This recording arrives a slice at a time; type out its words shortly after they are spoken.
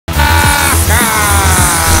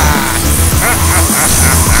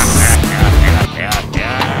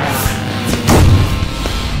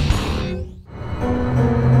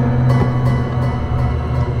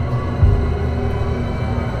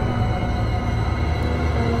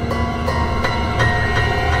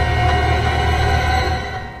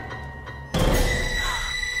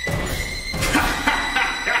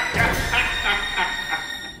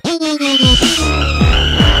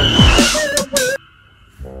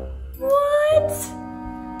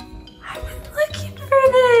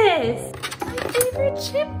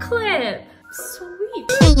clip.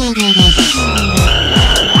 Sweet.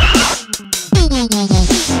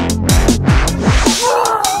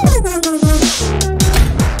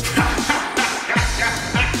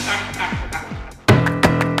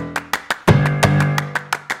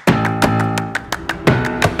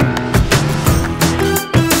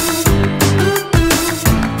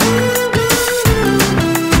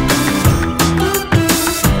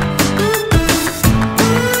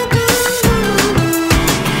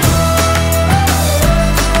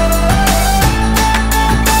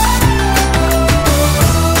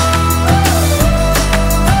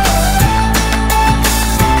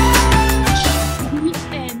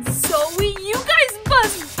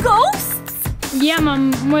 Yeah,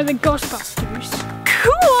 Mom, we're the Ghostbusters.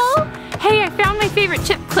 Cool! Hey, I found my favorite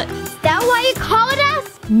chip clip. Is that why you call it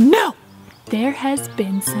us? No! There has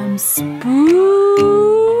been some spooky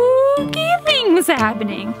things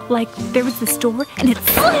happening. Like, there was this door and it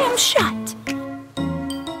slammed shut.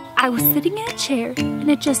 I was sitting in a chair and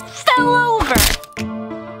it just fell over.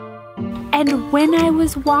 And when I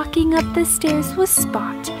was walking up the stairs with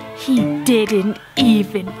Spot, he didn't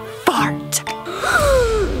even fart.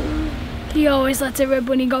 He always lets it rip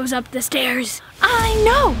when he goes up the stairs. I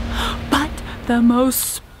know, but the most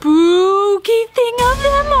spooky thing of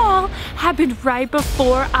them all happened right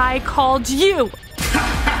before I called you.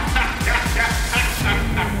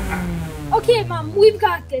 Okay, Mom, we've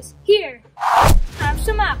got this. Here, have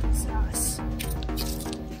some applesauce.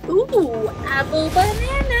 Ooh, apple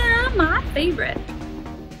banana, my favorite.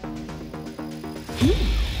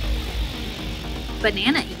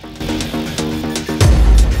 Banana.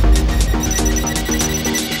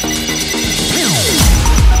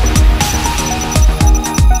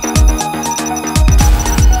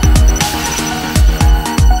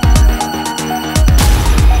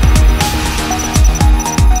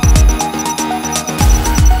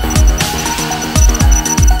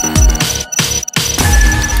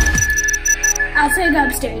 I'll take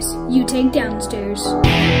upstairs. You take downstairs.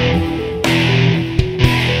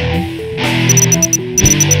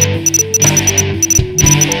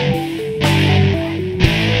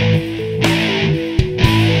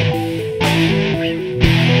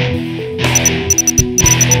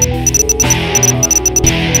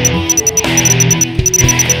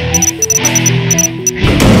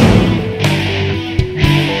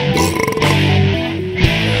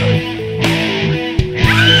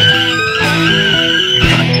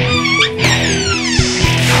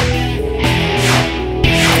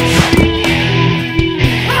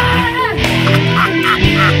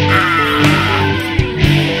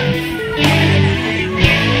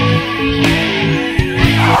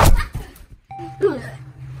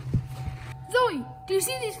 Do you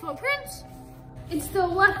see these footprints? It's the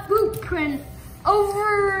left boot print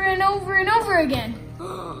over and over and over again.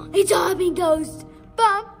 It's a hopping ghost.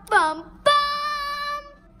 Bum, bum, bum.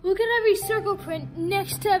 Look at every circle print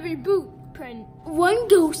next to every boot print. One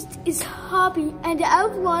ghost is hopping and the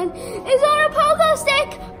other one is on a pogo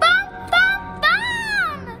stick. Bum, bum,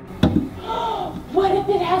 bum. What if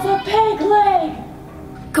it has a peg leg?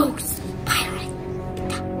 Ghost pirate.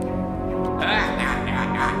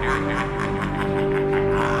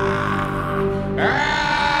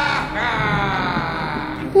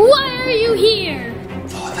 Why are you here?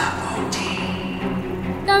 For the booty.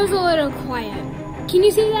 That was a little quiet. Can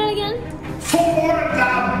you say that again? For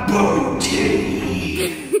the booty.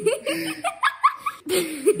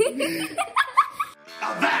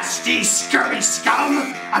 Avast ye scurvy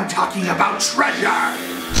scum! I'm talking about treasure!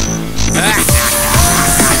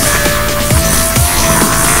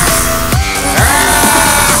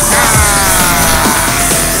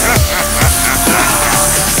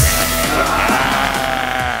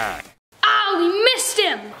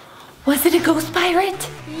 Was it a ghost pirate?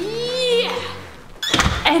 Yeah!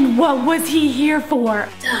 And what was he here for?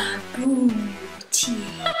 The booty.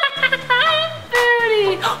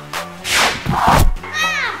 Booty!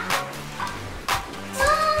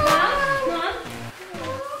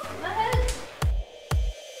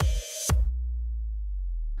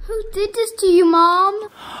 Who did this to you, Mom?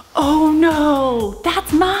 Oh no,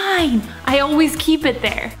 that's mine. I always keep it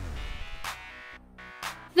there.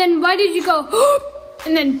 Then why did you go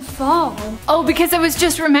and then fall? Oh, because I was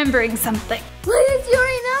just remembering something. What is your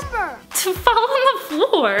number? To fall on the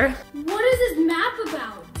floor. What is this map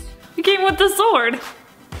about? It came with the sword.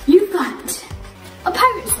 You got a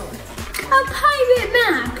pirate sword, a pirate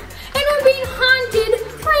map, and we're being haunted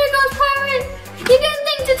by a ghost pirate. You didn't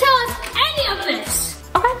think to tell us any of this.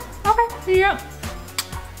 Okay, yeah.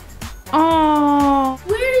 Oh.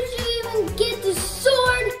 Where did you even get the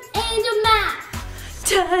sword and a map?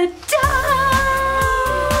 Ta-da!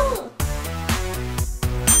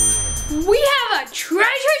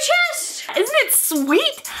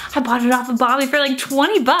 bought it off of Bobby for like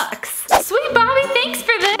 20 bucks. Sweet Bobby, thanks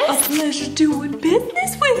for this. A pleasure doing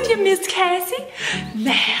business with you, Miss Cassie.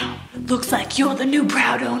 Now, looks like you're the new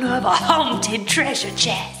proud owner of a haunted treasure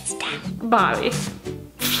chest. Bobby,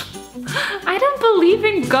 I don't believe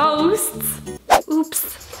in ghosts.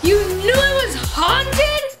 Oops. You knew it was haunted?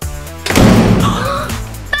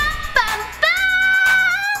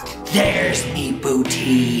 There's me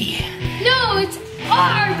booty. No, it's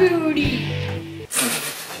our booty.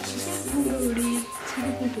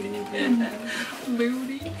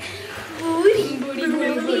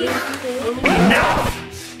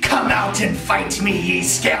 Enough! Come out and fight me, ye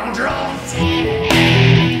scoundrels!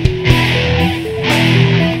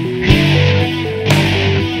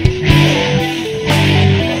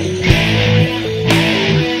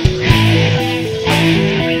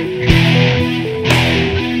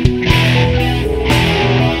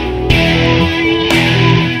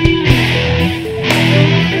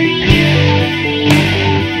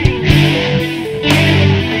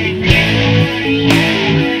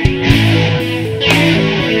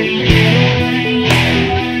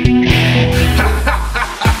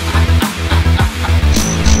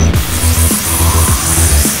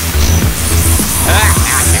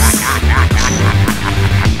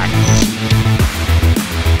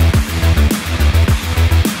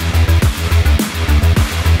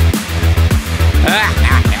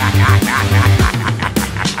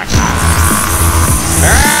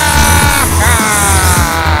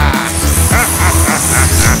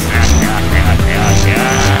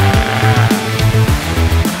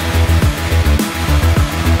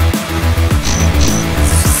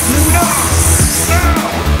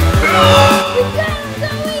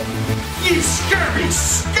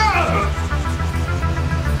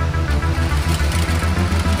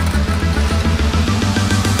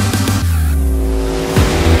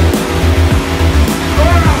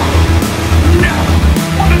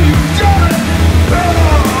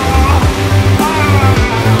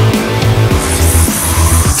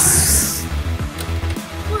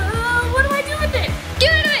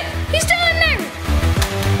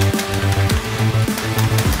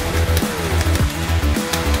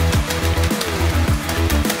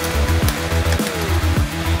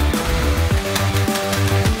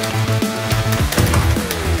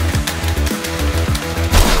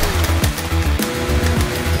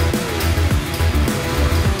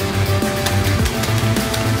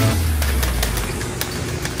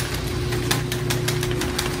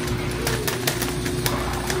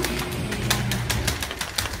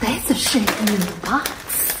 That's a shaking in the box.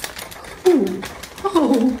 Ooh.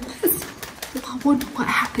 Oh. I wonder what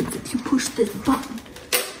happens if you push this button.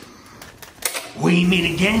 We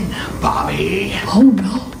meet again, Bobby. Oh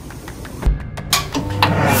no.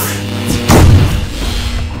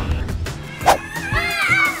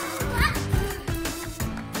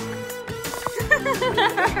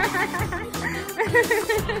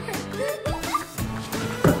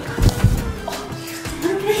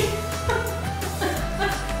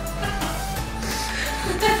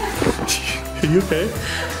 Are you okay?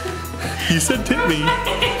 You said tip me.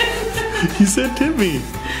 You said tip me.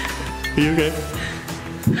 Are you okay?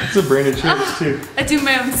 It's a branded chance too. I do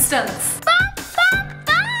my own stunts.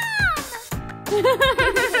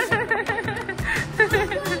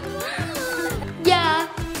 Yeah,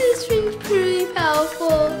 this thing's pretty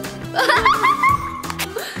powerful.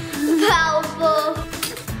 Powerful.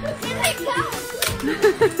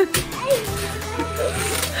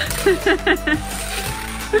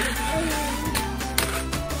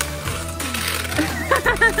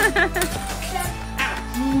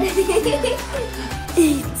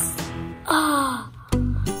 It's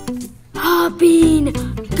hopping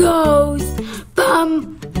ghost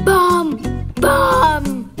bum bum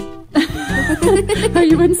bum. Are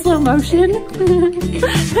you in slow motion?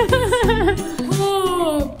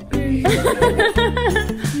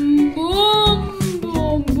 Boom,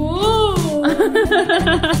 boom, boom.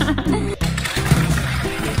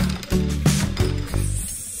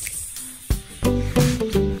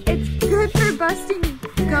 It's good for busting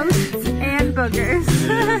ghosts and boogers.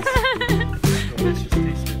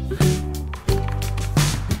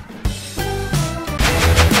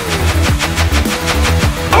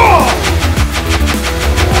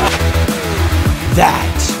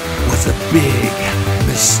 That was a big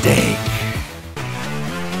mistake.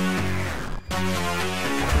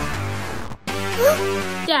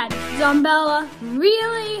 Dad, Zombella,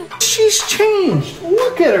 really? She's changed.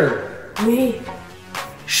 Look at her. Me.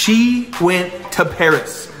 She went to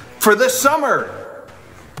Paris for the summer.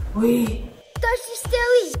 We. Does she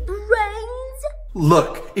still eat brains?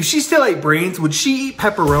 Look, if she still ate brains, would she eat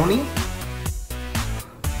pepperoni?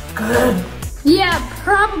 good. Yeah,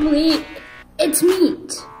 probably. It's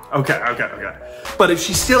meat. Okay. But if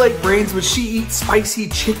she still ate brains, would she eat spicy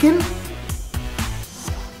chicken?